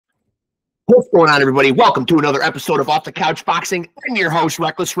What's going on, everybody? Welcome to another episode of Off the Couch Boxing. I'm your host,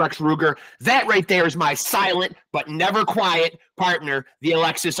 Rexx Ruger. That right there is my silent but never quiet partner, the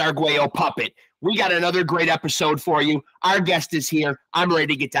Alexis Arguello puppet. We got another great episode for you. Our guest is here. I'm ready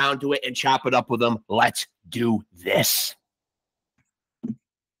to get down to it and chop it up with him. Let's do this.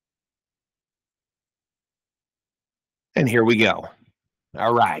 And here we go.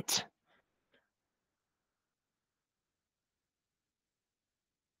 All right.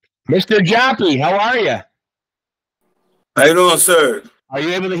 Mr. JOPPY, how are you? How you doing, sir? Are you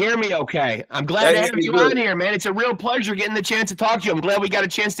able to hear me okay? I'm glad to have you on here, man. It's a real pleasure getting the chance to talk to you. I'm glad we got a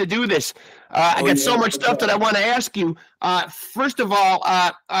chance to do this. I got so much stuff that I want to ask you. First of all,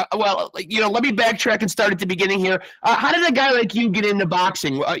 let me backtrack and start at the beginning here. How did a guy like you get into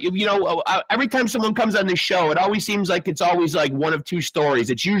boxing? Every time someone comes on this show, it always seems like it's always like one of two stories.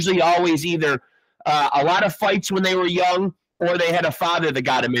 It's usually always either a lot of fights when they were young, or they had a father that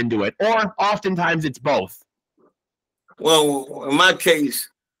got him into it, or oftentimes it's both. Well, in my case,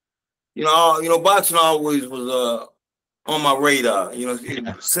 boxing always was on my radar.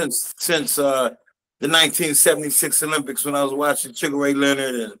 Since the 1976 Olympics, when I was watching Sugar Ray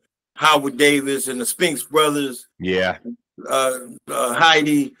Leonard and Howard Davis and the Spinks brothers,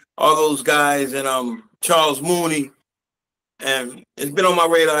 Heidi, all those guys, and Charles Mooney. And it's been on my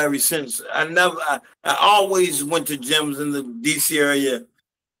radar ever since. I always went to gyms in the DC area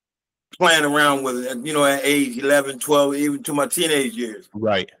playing around with it, at age 11, 12, even to my teenage years.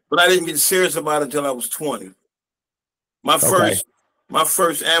 Right. But I didn't get serious about it until I was 20. My first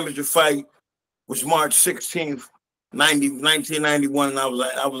amateur fight was March 16th, 1991, and that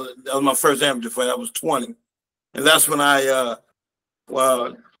was my first amateur fight. I was 20. And that's when I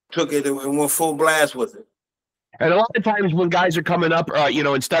took it and went full blast with it. And a lot of times when guys are coming up,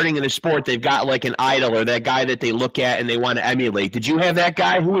 and starting in the sport, they've got like an idol or that guy that they look at and they want to emulate. Did you have that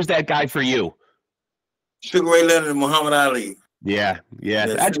guy? Who was that guy for you? Sugar Ray Leonard and Muhammad Ali. Yeah.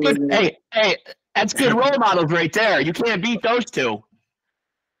 That's good. Hey, that's good role models right there. You can't beat those two.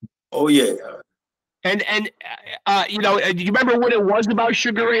 Oh yeah. And do you remember what it was about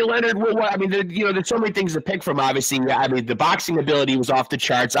Sugar Ray Leonard? There's so many things to pick from. Obviously, the boxing ability was off the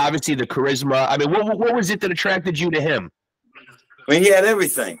charts. Obviously, the charisma. What was it that attracted you to him? He had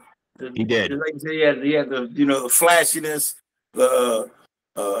everything. He did. Like he had the flashiness, the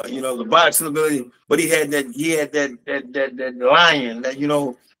boxing ability, but he had that lion.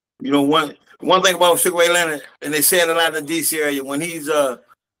 That one thing about Sugar Ray Leonard, and they say it a lot in the DC area, when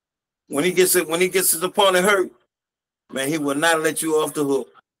he gets his opponent hurt, man, he will not let you off the hook.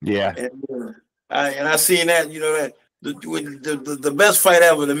 Yeah. And I seen that, that the best fight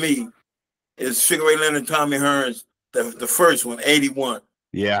ever to me is Sugar Ray Leonard and Tommy Hearns, the first one, 81.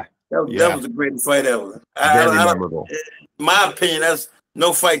 Yeah. That was the greatest fight ever. Very memorable. In my opinion,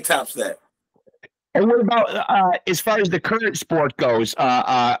 no fight tops that. And what about as far as the current sport goes?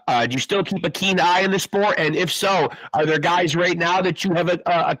 Do you still keep a keen eye on the sport? And if so, are there guys right now that you have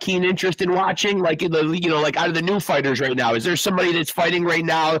a keen interest in watching? Like out of the new fighters right now, is there somebody that's fighting right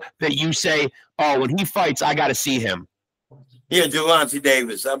now that you say, oh, when he fights, I got to see him? Yeah, Gervonta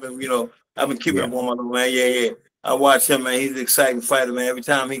Davis. I've been keeping him on my man. Yeah. I watch him, man. He's an exciting fighter, man. Every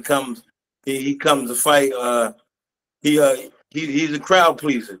time he comes, he comes to fight. He's a crowd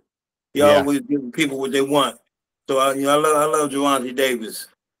pleaser. He always gives people what they want. So I love Gervonta Davis.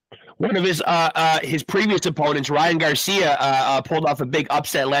 One of his previous opponents, Ryan Garcia, pulled off a big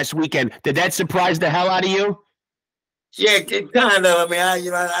upset last weekend. Did that surprise the hell out of you? Yeah, it kind of.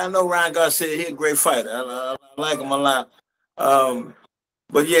 I know Ryan Garcia. He's a great fighter. I like him a lot.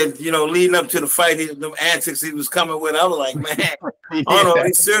 But yeah, leading up to the fight, the antics he was coming with, I was like, man, I don't know if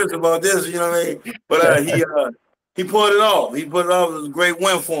he's serious about this. You know what I mean? But he pulled it off. It was a great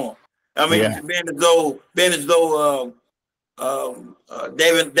win for him. Being as though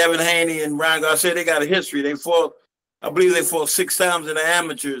Devin Haney and Ryan Garcia, they got a history. I believe they fought 6 times in the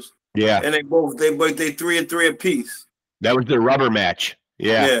amateurs. Yeah. And they 3-3 apiece. That was the rubber match.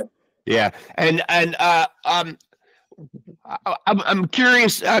 Yeah. And I'm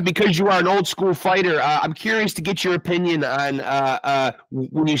curious because you are an old school fighter. I'm curious to get your opinion on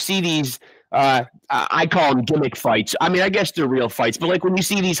when you see these. I call them gimmick fights. I guess they're real fights, but like when you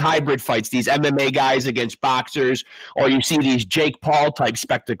see these hybrid fights, these MMA guys against boxers, or you see these Jake Paul type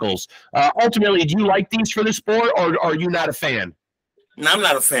spectacles. Ultimately, do you like these for the sport, or are you not a fan? No, I'm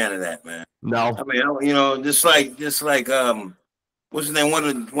not a fan of that, man. No. Just like what's his name?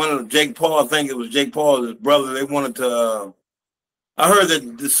 One of Jake Paul, I think it was Jake Paul, his brother. They wanted to. I heard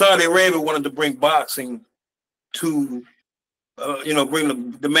that the Saudi Arabia wanted to bring boxing to.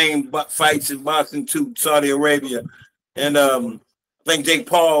 Bring the main fights in boxing to Saudi Arabia, and I think Jake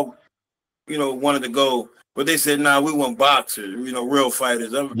Paul, wanted to go, but they said, "Nah, we want boxers, real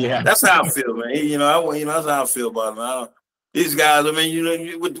fighters." Yeah. That's how I feel, man. That's how I feel about them. These guys, I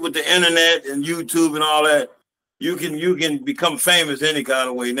mean, with the internet and YouTube and all that, you can become famous any kind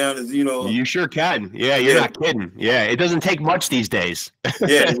of way now. You sure can. Yeah, you're not kidding. Yeah, it doesn't take much these days.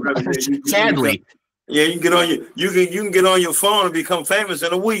 Yeah, really, sadly. You can get on your phone and become famous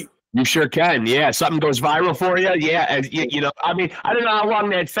in a week. You sure can. Yeah, something goes viral for you. Yeah, and I mean, I don't know how long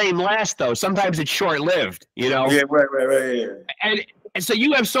that fame lasts, though. Sometimes it's short-lived. Yeah, right. Yeah. And so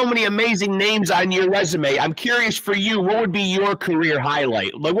you have so many amazing names on your resume. I'm curious for you, what would be your career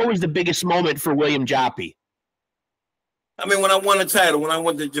highlight? Like, what was the biggest moment for William JOPPY? I mean, when I won the title, when I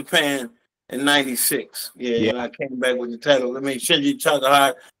went to Japan in '96, I came back with the title. I mean, Shinji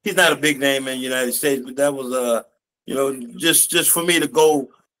Takahara, he's not a big name in the United States, but that was just for me to go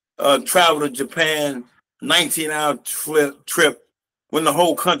travel to Japan, 19-hour trip when the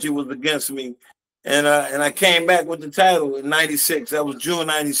whole country was against me, and I came back with the title in '96. That was June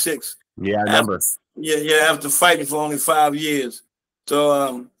 '96. Yeah, I remember. After fighting for only 5 years,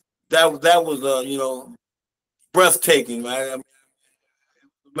 so that was breathtaking, man.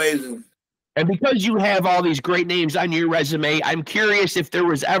 Amazing. And because you have all these great names on your resume, I'm curious if there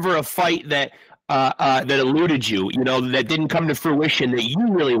was ever a fight that eluded you, that didn't come to fruition that you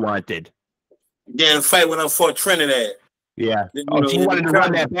really wanted. Yeah, the fight when I fought Trinidad. Yeah. So you wanted to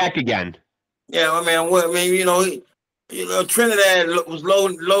run that back again. Yeah, Trinidad was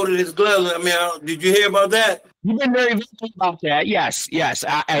loaded his gloves. I mean, did you hear about that? You've been very vocal about that. Yes.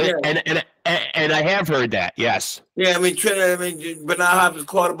 And I have heard that. Yes. Yeah, I mean Trinidad. Bernard Hopkins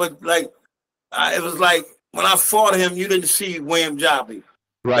caught it, but it was like when I fought him, you didn't see William JOPPY.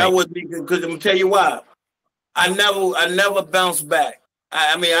 Right. That was because I'm gonna tell you why. I never bounced back.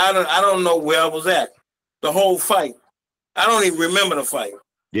 I don't know where I was at the whole fight. I don't even remember the fight.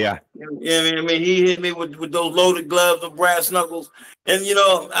 Yeah. I mean, he hit me with those loaded gloves and brass knuckles, and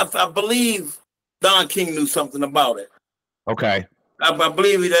I believe Don King knew something about it. Okay. I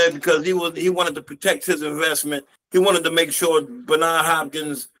believe he did because he wanted to protect his investment. He wanted to make sure Bernard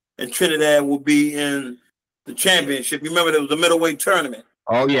Hopkins and Trinidad would be in the championship. You remember there was a middleweight tournament.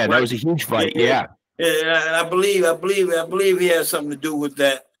 Oh yeah, that was a huge fight. Yeah. And I believe he has something to do with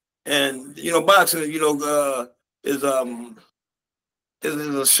that. And boxing, is a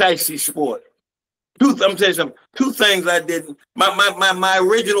shicey sport. I'm telling you something. Two things I did. My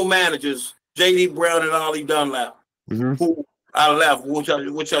original managers, J.D. Brown and Ollie Dunlap, who I left,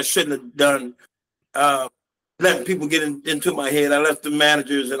 which I shouldn't have done. Letting people get into my head. I left the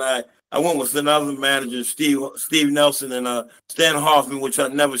managers and I went with another manager, Steve Nelson and Stan Hoffman, which I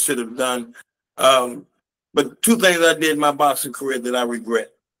never should have done. But two things I did in my boxing career that I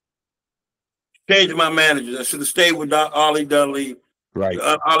regret. Changing my managers. I should have stayed with Ollie Dunlap, right?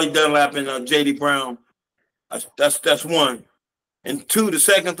 Ollie Dunlap and J.D. Brown. That's one. And two, the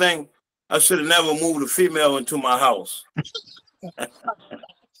second thing, I should have never moved a female into my house. That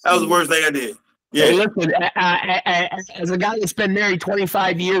was the worst thing I did. Yeah. Hey, listen, as a guy that's been married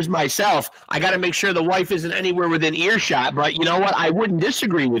 25 years myself, I got to make sure the wife isn't anywhere within earshot. But you know what? I wouldn't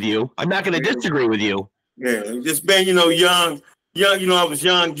disagree with you. I'm not going to disagree with you. Yeah, just being, young. I was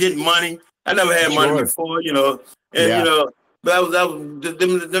young, getting money. I never had money before, and but that was them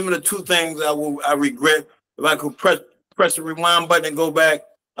are the two things I regret. If I could press the rewind button and go back,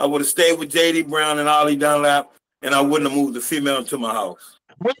 I would have stayed with J.D. Brown and Ollie Dunlap, and I wouldn't have moved the female into my house.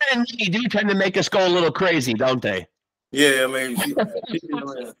 Women and me do tend to make us go a little crazy, don't they? Yeah, I mean,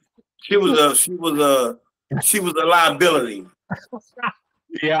 she was a liability.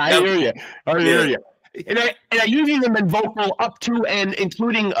 Yeah, I hear you. I hear you. And you've even been vocal up to and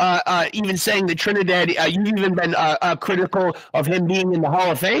including even saying that Trinidad. You've even been critical of him being in the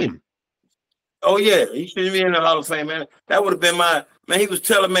Hall of Fame. Oh yeah, he should be in the Hall of Fame, man. That would have been he was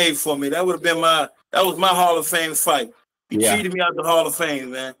tailor-made for me. That would have been that was my Hall of Fame fight. He cheated me out the Hall of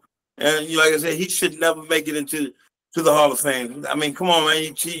Fame, man. And like I said, he should never make it into the Hall of Fame. I mean, come on,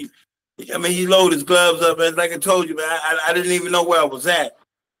 man. He loaded his gloves up, and like I told you, man, I didn't even know where I was at.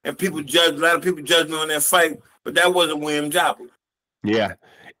 And a lot of people judged me on that fight, but that wasn't William JOPPY. Yeah.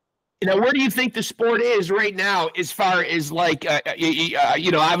 Where do you think the sport is right now as far as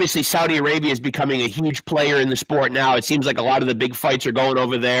obviously Saudi Arabia is becoming a huge player in the sport now. It seems like a lot of the big fights are going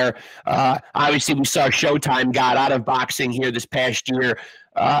over there. Obviously, we saw Showtime got out of boxing here this past year.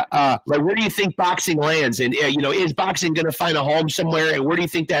 Where do you think boxing lands? And, is boxing going to find a home somewhere? And where do you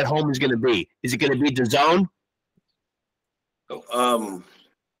think that home is going to be? Is it going to be DAZN?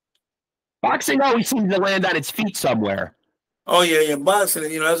 Boxing always seems to land on its feet somewhere. Oh yeah, boxing.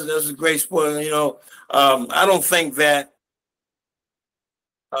 That's a great sport. I don't think that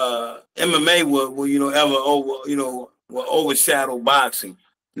MMA will ever will overshadow boxing.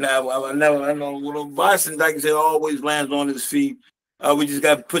 Now I know boxing, like I said, always lands on his feet. We just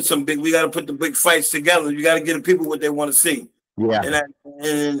got to put the big fights together. You got to get the people what they want to see. Yeah.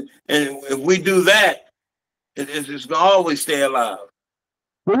 And if we do that, it's gonna always stay alive.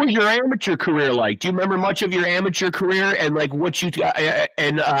 What was your amateur career like? Do you remember much of your amateur career and like what you what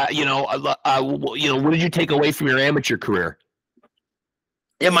did you take away from your amateur career?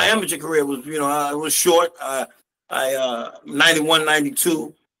 Yeah, my amateur career was I was short. I 91,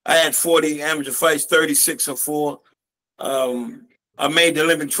 92. I had 40 amateur fights, 36-4. I made the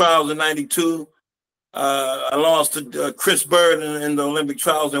Olympic trials in 92. I lost to Chris Bird in the Olympic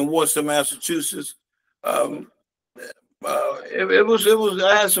trials in Worcester, Massachusetts. It was.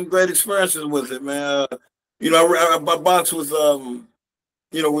 I had some great experiences with it, man. I boxed with.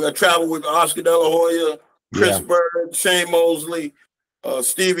 I traveled with Oscar De La Hoya, Chris Bird, Shane Mosley,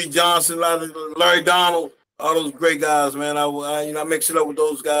 Stevie Johnson, Larry Donald, all those great guys, man. I mixed it up with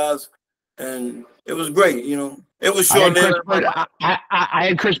those guys, and it was great. It was short. I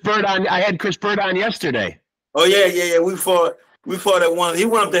had Chris Bird on. I had Chris Bird on yesterday. Oh yeah. We fought at one. He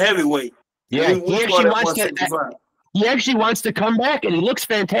went up to heavyweight. Yeah, he actually wants to come back, and he looks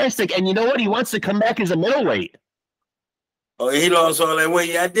fantastic. And you know what? He wants to come back as a middleweight. Oh, he lost all that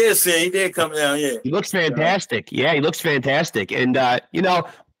weight. Yeah, I did see he did come down. Yeah, he looks fantastic. Yeah, he looks fantastic. And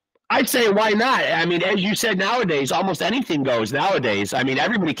I'd say why not? I mean, as you said, nowadays almost anything goes. Nowadays, I mean,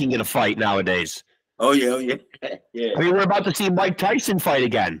 everybody can get a fight nowadays. Oh yeah. Yeah. I mean, we're about to see Mike Tyson fight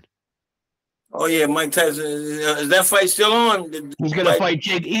again. Oh yeah, Mike Tyson. Is that fight still on? He's gonna fight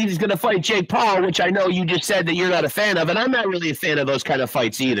Jake. He's gonna fight Jake Paul, which I know you just said that you're not a fan of, and I'm not really a fan of those kind of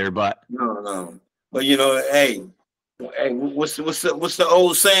fights either. But no. But hey, what's the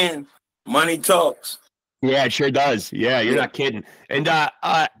old saying? Money talks. Yeah, it sure does. Yeah, you're not kidding. And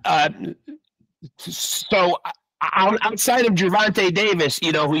so outside of Gervonta Davis,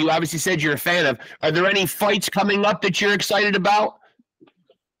 who you obviously said you're a fan of, are there any fights coming up that you're excited about?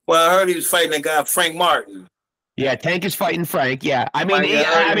 Well, I heard he was fighting a guy, Frank Martin. Yeah, Tank is fighting Frank. Yeah, I mean,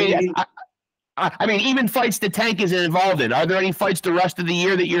 even fights that Tank is involved in. Are there any fights the rest of the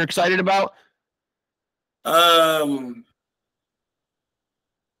year that you're excited about? I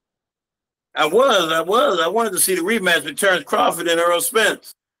wanted to see the rematch with Terrence Crawford and Earl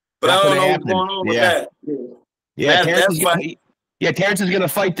Spence, but I don't know what's going on with that. Yeah, Terrence is going to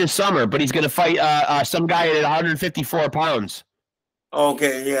fight this summer, but he's going to fight some guy at 154 pounds.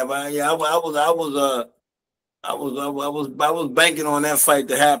 Okay, yeah, but I was banking on that fight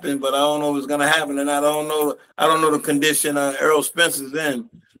to happen, but I don't know if it's gonna happen, and I don't know the condition Earl Spence is in.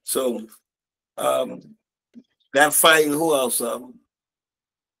 So that fight, who else?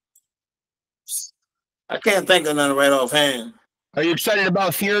 I can't think of none right offhand. Are you excited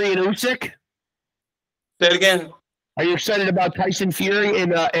about Fury and Usyk? Say it again. Are you excited about Tyson Fury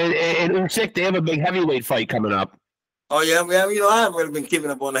and Usyk? They have a big heavyweight fight coming up. Oh yeah, I haven't really been keeping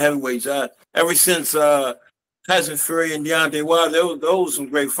up on the heavyweights. Ever since Tyson Fury and Deontay Wilder, those were some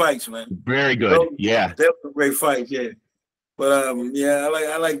great fights, man. Very good. They were some great fights. Yeah, but I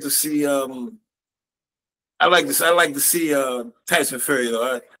like to see Tyson Fury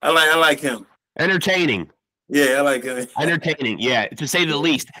though. I like him. Entertaining. Yeah, I like him. Entertaining. Yeah, to say the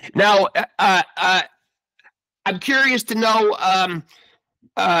least. Now, I'm curious to know.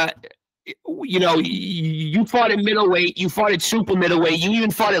 You fought at middleweight, you fought at super middleweight, you even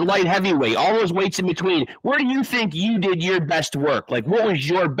fought at light heavyweight, all those weights in between. Where do you think you did your best work? Like, what was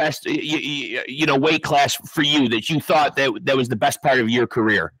your best, weight class for you that you thought that was the best part of your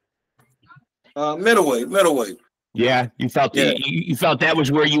career? Middleweight. Yeah, you felt you felt that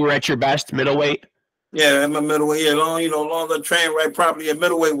was where you were at your best, middleweight. Yeah, I'm a middleweight. Yeah, long I trained right properly. Yeah,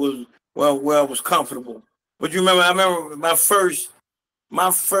 middleweight was where I was comfortable. But I remember my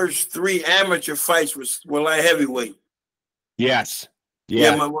first 3 amateur fights were light heavyweight. Yes.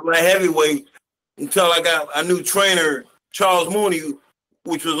 Yeah, my light heavyweight until I got a new trainer, Charles Mooney, he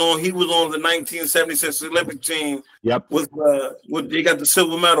was on the 1976 Olympic team. Yep. He got the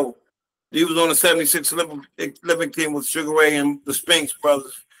silver medal. He was on the 76 Olympic team with Sugar Ray and the Spinks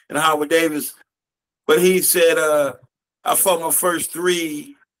brothers and Howard Davis. But he said I fought my first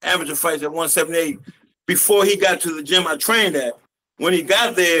 3 amateur fights at 178 before he got to the gym I trained at. When he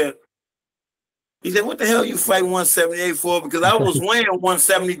got there, he said, "What the hell you fighting 178 for?" Because I was weighing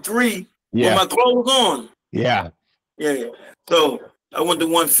 173 with my clothes on. Yeah. So I went to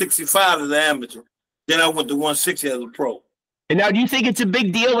 165 as an amateur. Then I went to 160 as a pro. And now, do you think it's a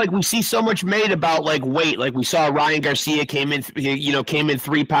big deal? Like we see so much made about like weight. Like we saw Ryan Garcia came in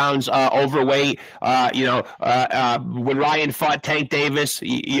 3 pounds overweight. When Ryan fought Tank Davis, there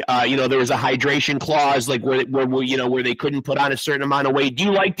was a hydration clause, like where they couldn't put on a certain amount of weight. Do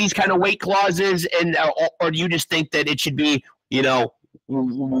you like these kind of weight clauses, and or do you just think that it should be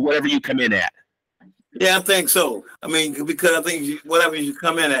whatever you come in at? Yeah, I think so. I mean, because I think whatever you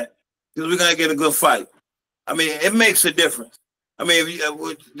come in at, because we're gonna get a good fight. I mean, it makes a difference. I mean,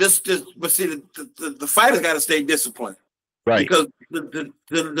 but see, the fighter got to stay disciplined, right? Because to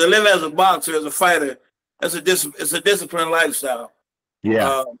live as a boxer, as a fighter, it's a disciplined lifestyle.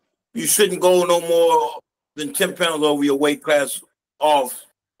 Yeah, you shouldn't go no more than 10 pounds over your weight class off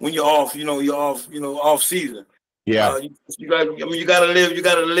when you're off. You're off. Off season. Yeah, you got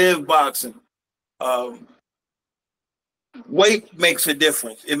to live boxing. Weight makes a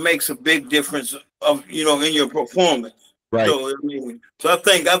difference. It makes a big difference in your performance. Right. So I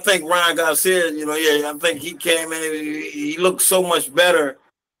think Ryan Garcia, I think he came in. He looked so much better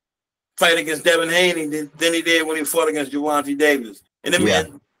fighting against Devin Haney than he did when he fought against Gervonta Davis. And that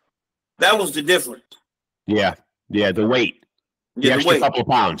was the difference. Yeah, the weight, the extra couple of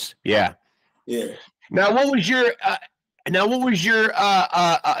pounds. Yeah. Now, what was your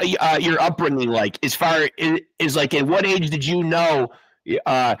your upbringing like? As far as like, at what age did you know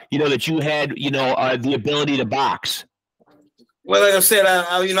that you had the ability to box? Well, like I said,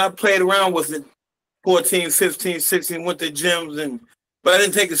 I played around with it 14, 15, 16, went to gyms, but I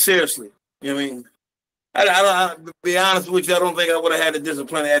didn't take it seriously. You know what I mean? I to be honest with you, I don't think I would have had the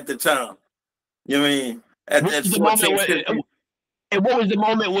discipline at the time. You know what I mean? At 14, 15. And what was the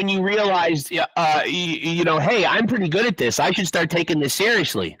moment when you realized, hey, I'm pretty good at this. I should start taking this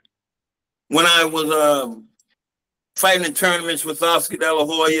seriously? When I was fighting in tournaments with Oscar De La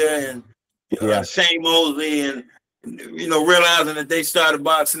Hoya and Shane Mosley, and realizing that they started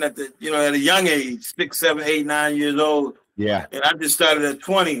boxing at a young age, 6, 7, 8, 9 years old. Yeah. And I just started at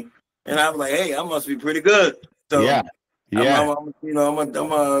 20, and I was like, hey, I must be pretty good. So yeah. I'm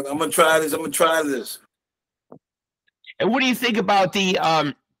gonna try this. I'm gonna try this. And what do you think about the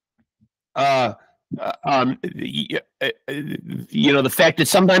the fact that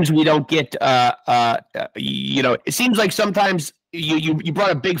sometimes we don't get it seems like sometimes you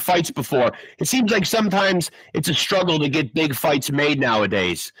brought up big fights before. It seems like sometimes it's a struggle to get big fights made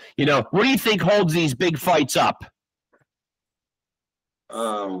nowadays. What do you think holds these big fights up?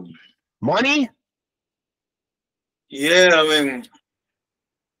 Money? Yeah, I mean,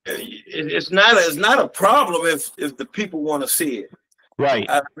 it's not a problem if the people want to see it. Right.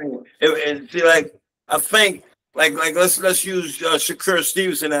 I think let's use Shakur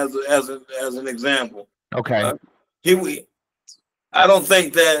Stevenson as an example. Okay. I don't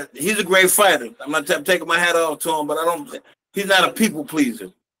think that he's a great fighter. I'm not taking my hat off to him, but he's not a people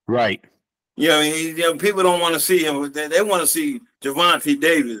pleaser. Right. People don't want to see him. They want to see Gervonta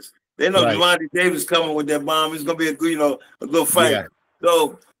Davis. They know Gervonta Davis coming with that bomb. It's gonna be a good fight. Yeah.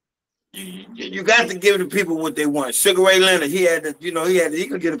 So you got to give the people what they want. Sugar Ray Leonard, he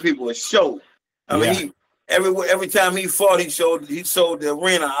could give the people a show. I mean, every time he fought, he sold the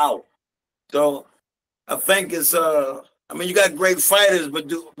arena out. So I think it's you got great fighters, but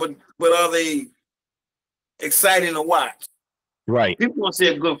are they exciting to watch? Right. People want to see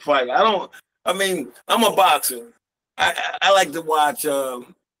a good fight. I'm a boxer. I like to watch.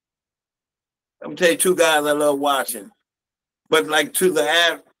 I'm gonna tell you two guys I love watching, but like to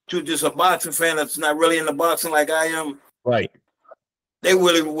just a boxing fan that's not really into boxing like I am. Right. They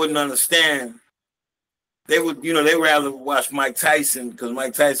really wouldn't understand. They would, they rather watch Mike Tyson because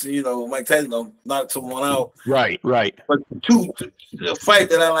Mike Tyson gonna knock someone out. Right. But the fight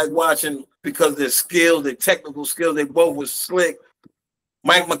that I like watching because their skills, their technical skills, they both were slick.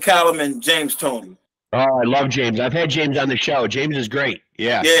 Mike McCallum and James Toney. Oh, I love James. I've had James on the show. James is great.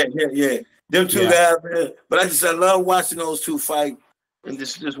 Yeah. Them two guys, man. But I love watching those two fight and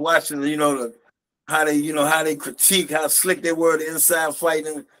just watching, how they critique, how slick they were, the inside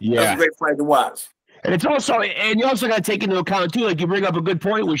fighting. Yeah. That's a great fight to watch. And you also got to take into account too, like you bring up a good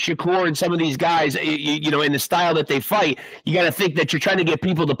point with Shakur and some of these guys, in the style that they fight, you got to think that you're trying to get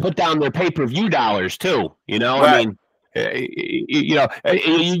people to put down their pay-per-view dollars too. Right. I mean,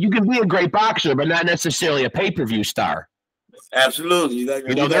 you can be a great boxer, but not necessarily a pay-per-view star. Absolutely.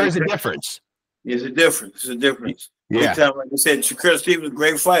 There is a difference. There's a difference. Yeah. Time, like I said, Shakur Stevens is a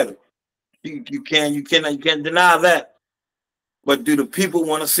great fighter. You can't deny that. But do the people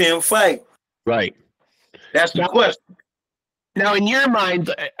want to see him fight? Right. That's the question. Now, in your mind,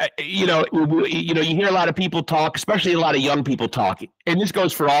 you hear a lot of people talk, especially a lot of young people talk, and this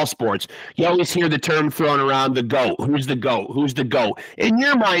goes for all sports. You always hear the term thrown around, the GOAT. Who's the GOAT? Who's the GOAT? In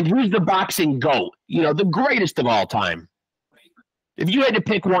your mind, who's the boxing GOAT? The greatest of all time. If you had to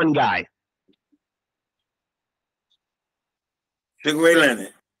pick one guy. Sugar Ray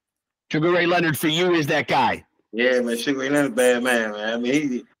Leonard. Sugar Ray Leonard for you is that guy. Yeah, man. Sugar Ray Leonard, bad man. I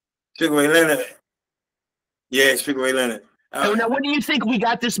mean, Sugar Ray Leonard. Yeah, Sugar Ray Leonard. So now, when do you think we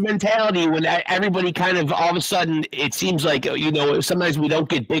got this mentality when everybody kind of all of a sudden it seems like sometimes we don't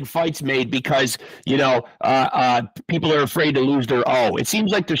get big fights made because people are afraid to lose their O. It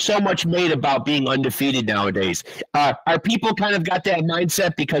seems like there's so much made about being undefeated nowadays. Are people kind of got that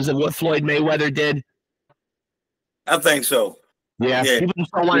mindset because of what Floyd Mayweather did? I think so. Yeah, people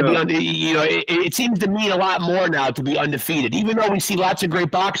just don't want to be it seems to mean a lot more now to be undefeated, even though we see lots of great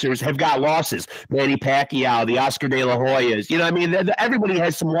boxers have got losses. Manny Pacquiao, the Oscar De La Hoyas, everybody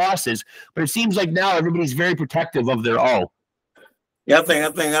has some losses, but it seems like now everybody's very protective of their O. Yeah,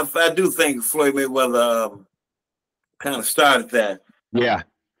 I do think Floyd Mayweather kind of started that. Yeah.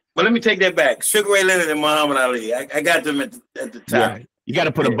 But let me take that back. Sugar Ray Leonard and Muhammad Ali, I got them at the top. Yeah. You got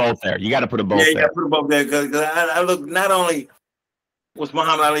to put them both there. You got to put them both there. Yeah, you got to put them both there because I look, not only was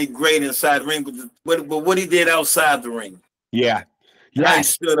Muhammad Ali great inside the ring, but what he did outside the ring. Yeah. Yeah. He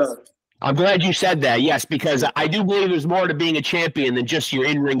stood up. I'm glad you said that, yes, because I do believe there's more to being a champion than just your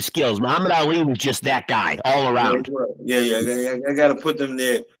in-ring skills. Muhammad Ali was just that guy all around. Yeah. I got to put them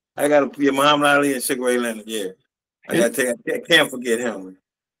there. I got to Muhammad Ali and Sugar Ray Leonard, yeah. I can't forget him.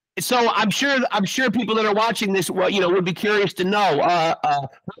 So I'm sure people that are watching this, would be curious to know how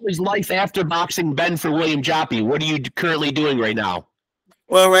has life after boxing been for William JOPPY? What are you currently doing right now?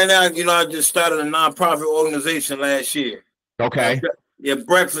 Well, right now, I just started a nonprofit organization last year. Okay. Yeah,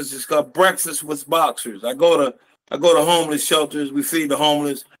 breakfast. It's called Breakfast with Boxers. I go to homeless shelters. We feed the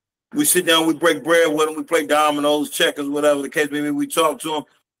homeless. We sit down. We break bread with them. We play dominoes, checkers, whatever the case may be. We talk to them.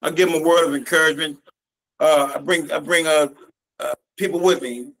 I give them a word of encouragement. I bring people with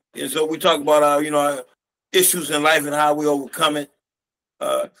me, and so we talk about our issues in life and how we overcome it.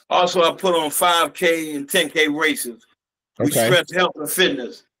 Also, I put on 5K and 10K races. We stress health and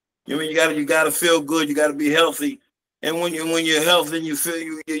fitness. You gotta feel good. You gotta be healthy, and when you're healthy, you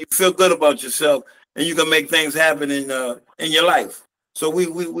feel good about yourself, and you can make things happen in your life. So we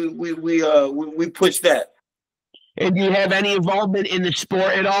push that. And do you have any involvement in the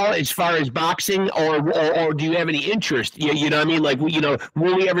sport at all, as far as boxing, or do you have any interest? You know what I mean? Like,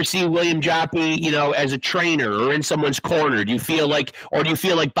 will we ever see William JOPPY, as a trainer or in someone's corner? Do you feel like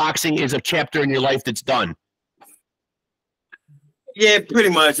boxing is a chapter in your life that's done? Yeah, pretty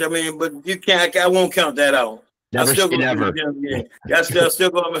much. I mean, but you can't. I won't count that out. Never. I'm still in the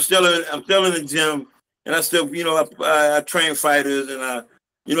gym, and I still, I train fighters, and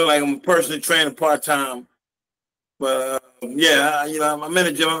like I'm a personal trainer part time. But I'm in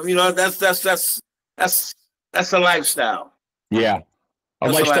the gym. That's a lifestyle. Yeah, a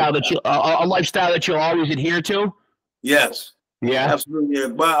lifestyle that you'll always adhere to. Yes. Yeah. Absolutely. Yeah.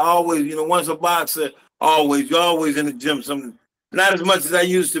 But always, once a boxer, you're always in the gym. Not as much as I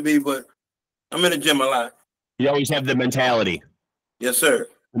used to be, but I'm in the gym a lot. You always have the mentality. Yes, sir.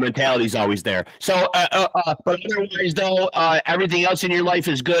 The mentality's always there. So, but otherwise, though, everything else in your life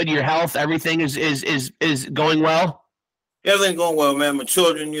is good. Your health, everything is going well. Everything's going well, man. My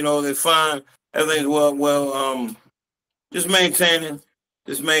children, they're fine. Everything's well. Just maintaining,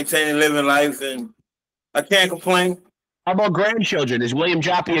 living life, and I can't complain. How about grandchildren? Is William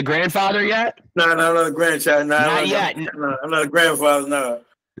JOPPY a grandfather yet? No, I'm not a grandchild. No, not yet. I'm not a grandfather, no.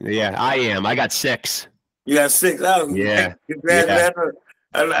 Yeah, I am. I got 6. You got 6? Oh, yeah. Yeah.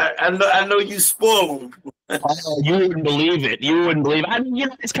 I know you spoil them. Oh, you wouldn't believe it. I mean,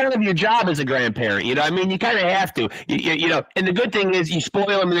 it's kind of your job as a grandparent. You kind of have to. And the good thing is you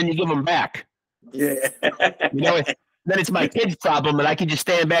spoil them and then you give them back. Yeah. Then it's my kid's problem, and I can just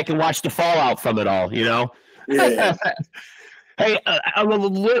stand back and watch the fallout from it all. Yeah. Hey,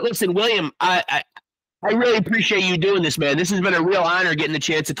 listen, William, I really appreciate you doing this, man. This has been a real honor getting the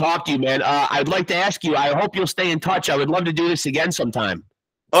chance to talk to you, man. I'd like to ask you, I hope you'll stay in touch. I would love to do this again sometime.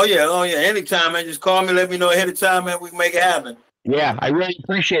 Oh, yeah. Anytime, man. Just call me. Let me know ahead of time, man. We can make it happen. Yeah, I really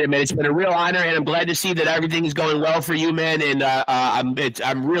appreciate it, man. It's been a real honor, and I'm glad to see that everything is going well for you, man. And I'm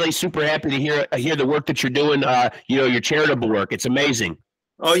really super happy to hear the work that you're doing, your charitable work. It's amazing.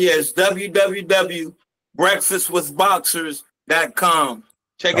 Oh, yeah. It's www.breakfastwithboxers.com.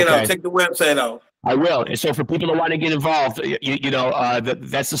 Check it out. Check the website out. I will. And so for people that want to get involved,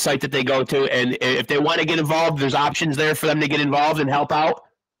 that's the site that they go to. And if they want to get involved, there's options there for them to get involved and help out.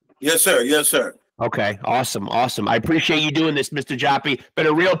 Yes, sir. Yes, sir. Okay, awesome, awesome. I appreciate you doing this, Mr. JOPPY. Been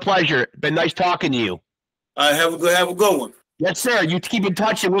a real pleasure. Been nice talking to you. All right, have a good one. Yes, sir. You keep in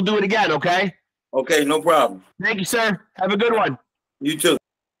touch, and we'll do it again, okay? Okay, no problem. Thank you, sir. Have a good one. You too.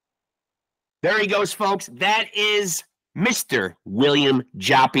 There he goes, folks. That is Mr. William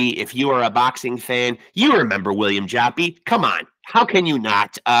JOPPY. If you are a boxing fan, you remember William JOPPY. Come on. How can you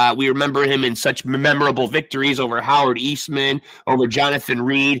not? We remember him in such memorable victories over Howard Eastman, over Jonathan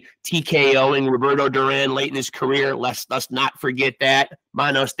Reed, TKOing Roberto Duran late in his career. Let's not forget that.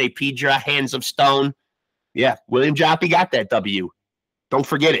 Manos de Piedra, Hands of Stone. Yeah, William JOPPY got that W. Don't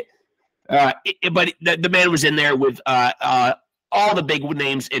forget it. But the man was in there with all the big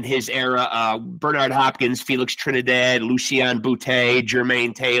names in his era, Bernard Hopkins, Felix Trinidad, Lucian Boutte,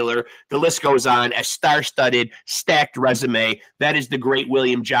 Jermaine Taylor. The list goes on. A star-studded, stacked resume. That is the great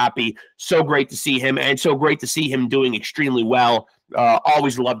William JOPPY. So great to see him, and so great to see him doing extremely well.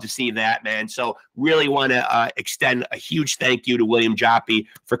 Always love to see that, man. So really want to extend a huge thank you to William JOPPY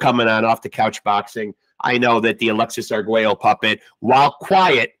for coming on Off the Couch Boxing. I know that the Alexis Arguello puppet, while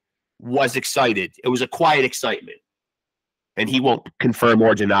quiet, was excited. It was a quiet excitement. And he won't confirm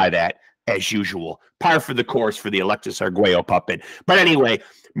or deny that, as usual. Par for the course for the Alexis Arguello puppet. But anyway,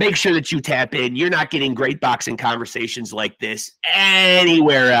 make sure that you tap in. You're not getting great boxing conversations like this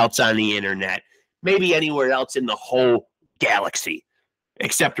anywhere else on the internet. Maybe anywhere else in the whole galaxy,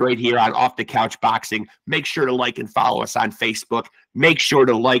 except right here on Off the Couch Boxing. Make sure to like and follow us on Facebook. Make sure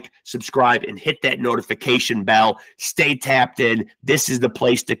to like, subscribe, and hit that notification bell. Stay tapped in. This is the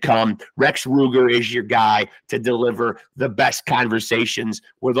place to come. Rexx Ruger is your guy to deliver the best conversations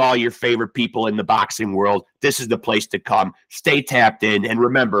with all your favorite people in the boxing world. This is the place to come. Stay tapped in. And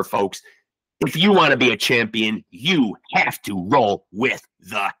remember, folks, if you want to be a champion, you have to roll with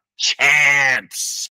the champs.